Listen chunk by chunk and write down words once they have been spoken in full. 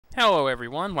Hello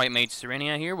everyone, White Mage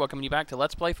Serenia here, welcoming you back to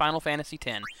Let's Play Final Fantasy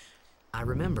X. I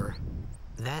remember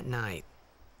that night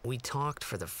we talked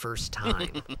for the first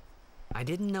time. I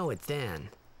didn't know it then,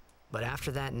 but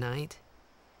after that night,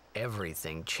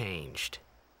 everything changed.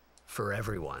 For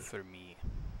everyone. For me.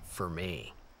 For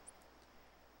me.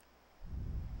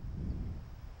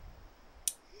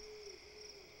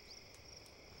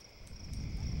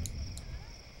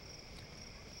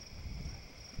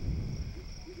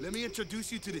 Let me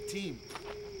introduce you to the team.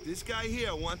 This guy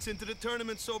here wants into the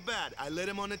tournament so bad, I let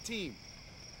him on the team.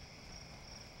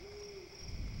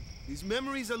 His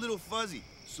memory's a little fuzzy,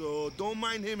 so don't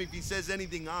mind him if he says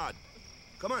anything odd.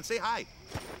 Come on, say hi.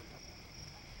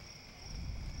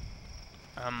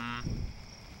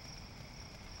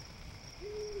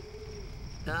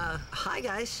 Hi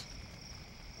guys.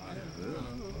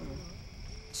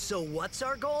 So what's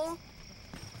our goal?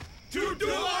 To do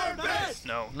our best!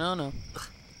 No.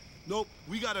 Nope,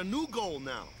 we got a new goal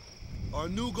now. Our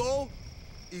new goal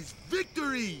is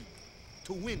victory!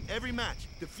 To win every match,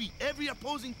 defeat every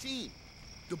opposing team,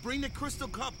 to bring the Crystal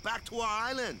Cup back to our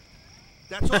island.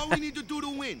 That's all we need to do to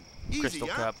win. Easy, Crystal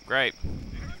huh? Cup, great.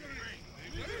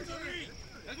 Victory!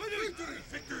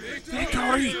 Victory!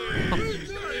 Victory!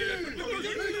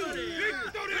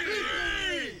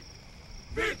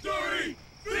 Victory! Victory!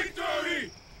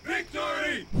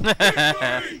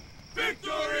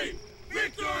 Victory!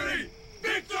 Victory!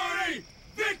 Victory!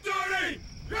 Victory!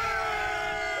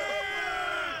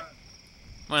 Yeah!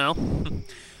 Well,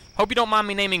 hope you don't mind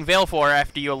me naming Valefor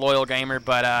after you, a loyal gamer,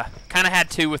 but kind of had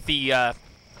to with the,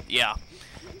 yeah.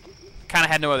 Kind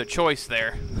of had no other choice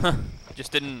there.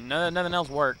 Just didn't, nothing else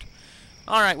worked.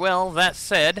 Alright, well, that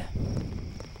said,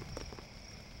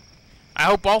 I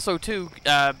hope also, too,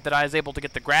 that I was able to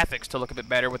get the graphics to look a bit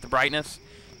better with the brightness.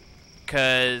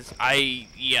 Because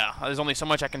there's only so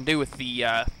much I can do with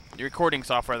the recording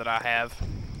software that I have.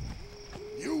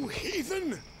 You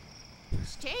heathen!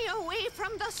 Stay away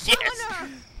from the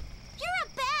summoner! You're a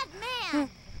bad man!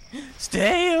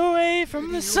 Stay away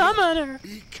from the summoner!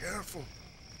 Be careful.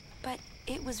 But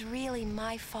it was really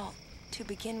my fault to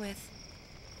begin with.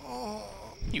 Oh.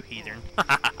 You heathen.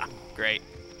 Great.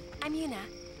 I'm Yuna.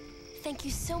 Thank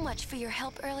you so much for your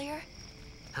help earlier.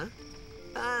 Huh?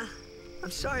 I'm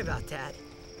sorry about that.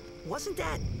 Wasn't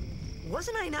I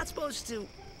not supposed to?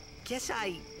 Guess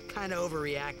I kinda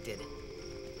overreacted.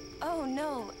 Oh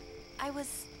no, I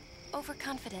was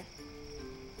overconfident.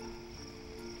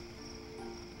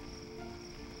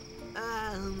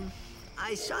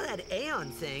 I saw that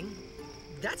Aeon thing.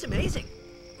 That's amazing.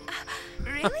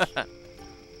 Really?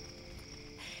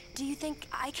 Do you think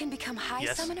I can become High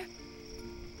Yes. Summoner?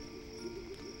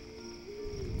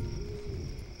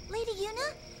 Lady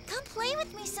Yuna, come play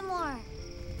with me some more.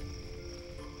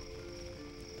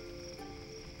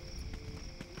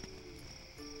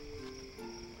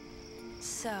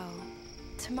 So,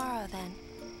 tomorrow then.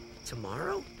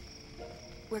 Tomorrow?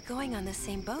 We're going on the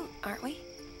same boat, aren't we?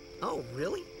 Oh,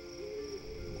 really?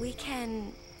 We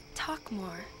can talk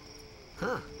more.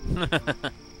 Huh.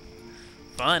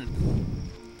 Fun.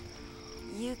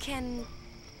 You can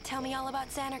tell me all about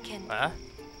Xanarkin.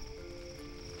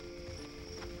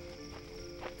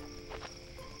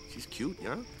 She's cute,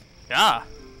 yeah? Yeah.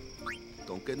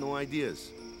 Don't get no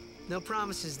ideas. No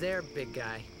promises there, big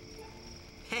guy.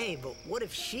 Hey, but what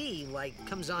if she,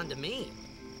 comes on to me?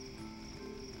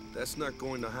 That's not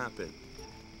going to happen.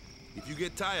 If you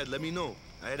get tired, let me know.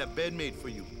 I had a bed made for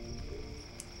you.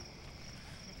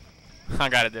 I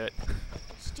gotta do it.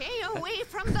 Stay away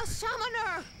from the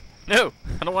summoner! No,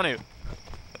 I don't want to.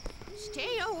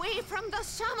 Stay away from the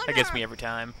summoner! That gets me every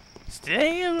time.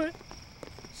 Stay away.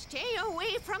 Stay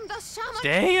away from the summoner!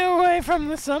 Stay away from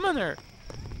the summoner.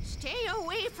 Stay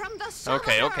away from the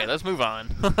summoner! Okay, let's move on.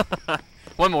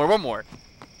 One more.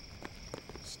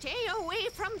 Stay away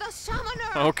from the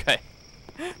summoner! Okay.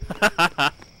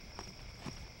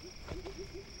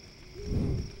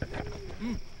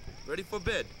 Ready for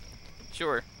bed?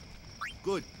 Sure.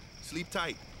 Good. Sleep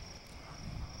tight.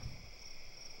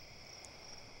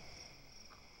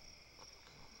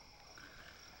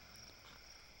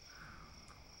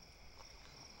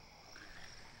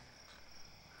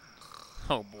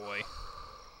 Oh boy.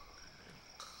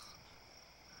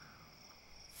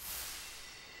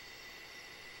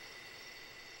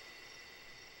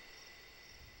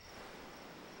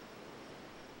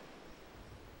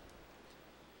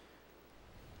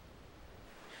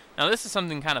 Now this is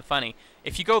something kind of funny.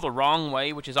 If you go the wrong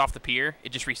way, which is off the pier,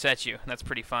 it just resets you, and that's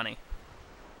pretty funny.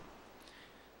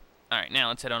 Alright, now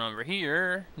let's head on over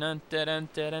here. Dun, dun, dun,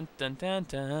 dun, dun, dun,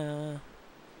 dun.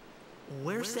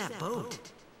 Where's that boat?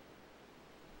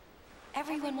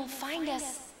 Everyone will find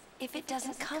us. if it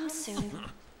doesn't come soon.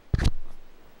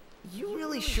 You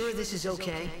really sure this is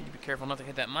okay? Be careful not to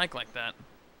hit that mic like that.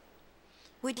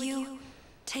 Would you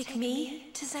take me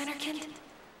to Xanarkand?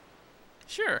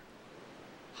 Sure.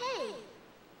 Hey!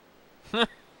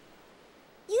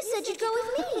 You said you'd go with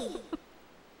me!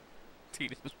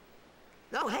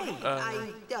 Oh, hey,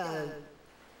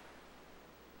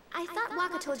 I thought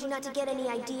Wakka told you not to get any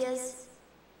ideas.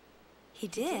 He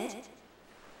did?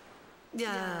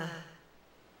 Yeah,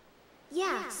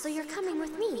 so you're coming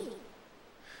with me.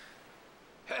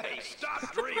 Hey,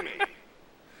 stop dreaming!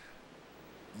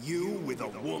 You with a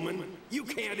woman? You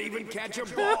can't even catch a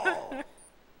ball!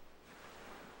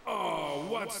 Oh,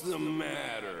 what's the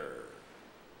matter?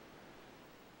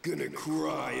 Gonna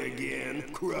cry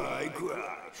again? Cry.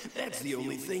 That's the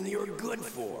only thing you're good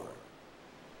for.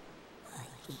 I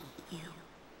hate you.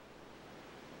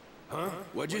 Huh?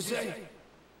 What'd you say?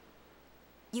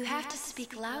 You have to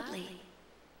speak loudly.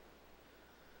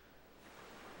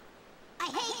 I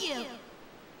hate you!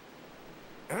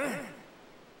 Huh?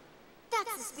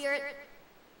 That's the spirit.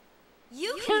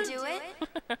 You can do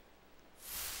it!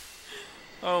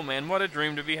 Oh man, what a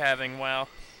dream to be having, wow.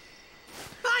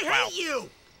 I hate you!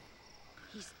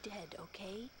 He's dead,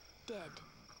 okay? Dead.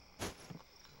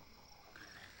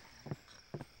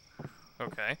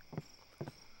 Okay.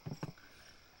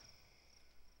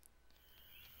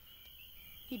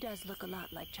 He does look a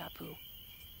lot like Chappu.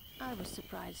 I was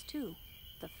surprised too,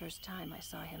 the first time I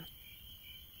saw him.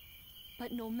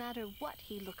 But no matter what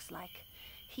he looks like,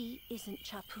 he isn't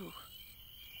Chappu.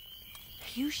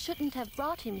 You shouldn't have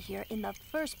brought him here in the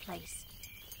first place.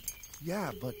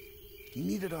 Yeah, but he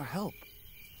needed our help.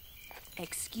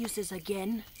 Excuses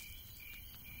again?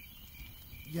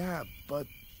 Yeah, but...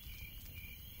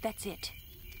 That's it.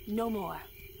 No more.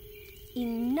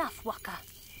 Enough, Wakka.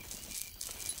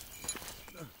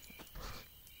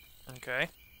 Okay.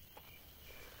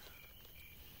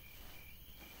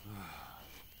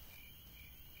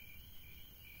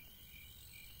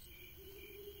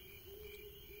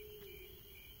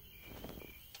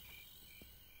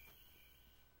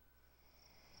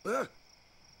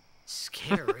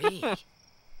 Scary.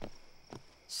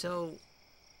 So,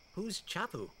 who's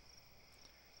Chappu?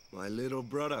 My little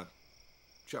brother,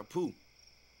 Chappu.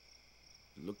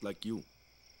 He looked like you.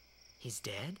 He's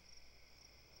dead?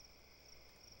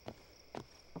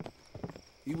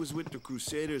 He was with the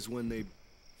Crusaders when they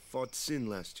fought Sin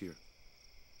last year.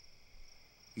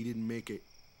 He didn't make it.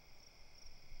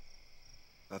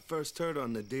 I first heard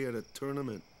on the day of the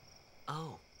tournament.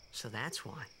 Oh, so that's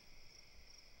why.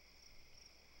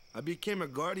 I became a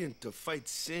guardian to fight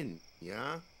Sin,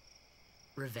 yeah?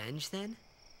 Revenge, then?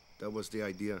 That was the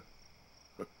idea.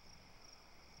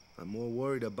 I'm more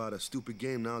worried about a stupid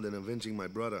game now than avenging my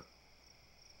brother.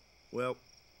 Well,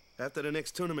 after the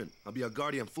next tournament, I'll be a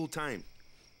guardian full-time.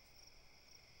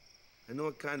 I know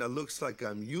it kinda looks like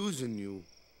I'm using you,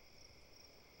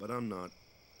 but I'm not.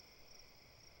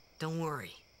 Don't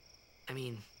worry. I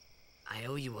mean, I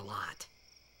owe you a lot.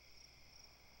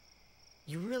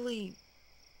 You really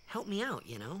helped me out,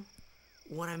 you know?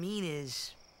 What I mean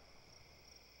is...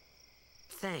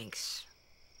 Thanks,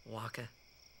 Wakka.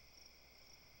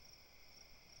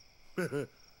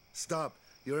 Stop.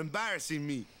 You're embarrassing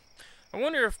me. I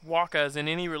wonder if Wakka is in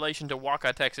any relation to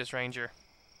Wakka, Texas Ranger.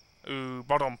 Ooh,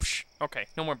 bottom. Okay,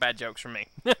 no more bad jokes from me.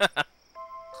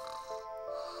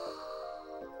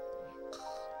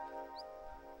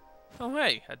 Oh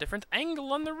hey, a different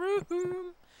angle on the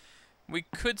room. We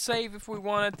could save if we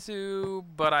wanted to,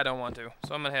 but I don't want to,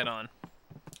 so I'm gonna head on.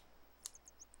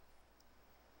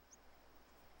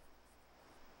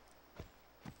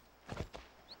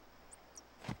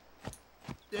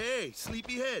 Hey,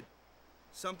 sleepyhead.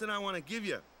 Something I want to give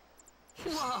you.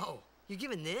 Whoa! You're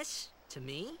giving this to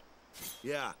me?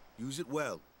 Yeah, use it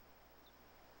well.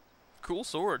 Cool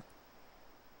sword.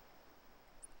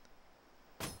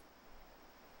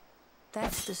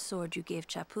 That's the sword you gave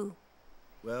Chappu.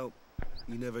 Well,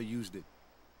 he never used it.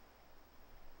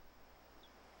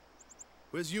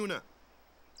 Where's Yuna?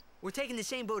 We're taking the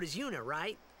same boat as Yuna,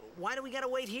 right? Why do we gotta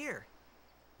wait here?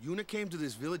 Yuna came to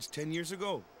this village 10 years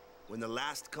ago, when the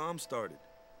last calm started.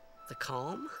 The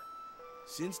calm?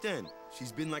 Since then,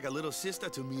 she's been like a little sister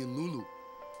to me and Lulu.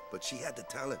 But she had the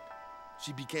talent.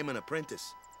 She became an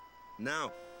apprentice.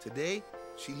 Now, today,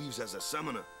 she leaves as a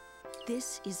summoner.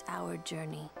 This is our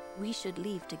journey. We should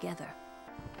leave together.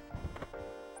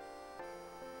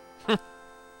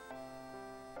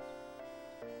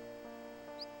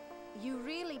 You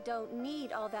really don't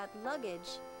need all that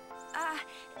luggage.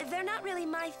 They're not really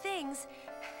my things.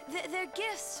 They're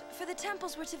gifts for the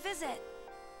temples we're to visit.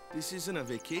 This isn't a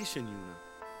vacation, Yuna.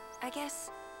 I guess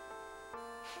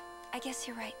I guess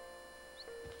you're right.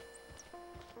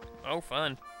 Oh,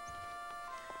 fun.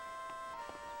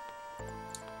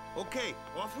 Okay,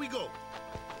 off we go.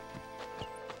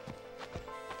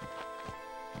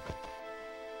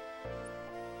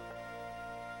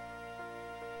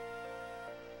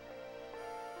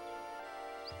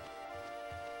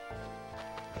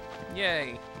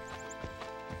 Yay.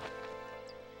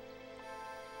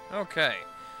 Okay.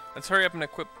 Let's hurry up and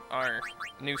equip our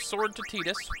new sword to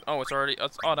Tidus. Oh,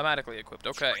 it's automatically equipped.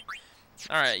 Okay.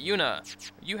 Alright, Yuna.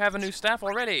 You have a new staff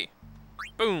already.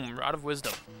 Boom, Rod of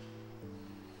Wisdom.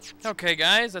 Okay,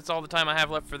 guys, that's all the time I have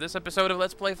left for this episode of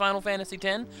Let's Play Final Fantasy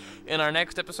X. In our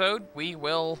next episode, we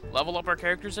will level up our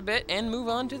characters a bit and move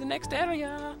on to the next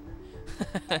area.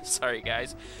 Sorry,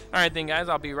 guys. Alright then, guys,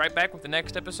 I'll be right back with the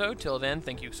next episode. Till then,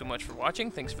 thank you so much for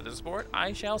watching. Thanks for the support.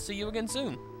 I shall see you again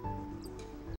soon.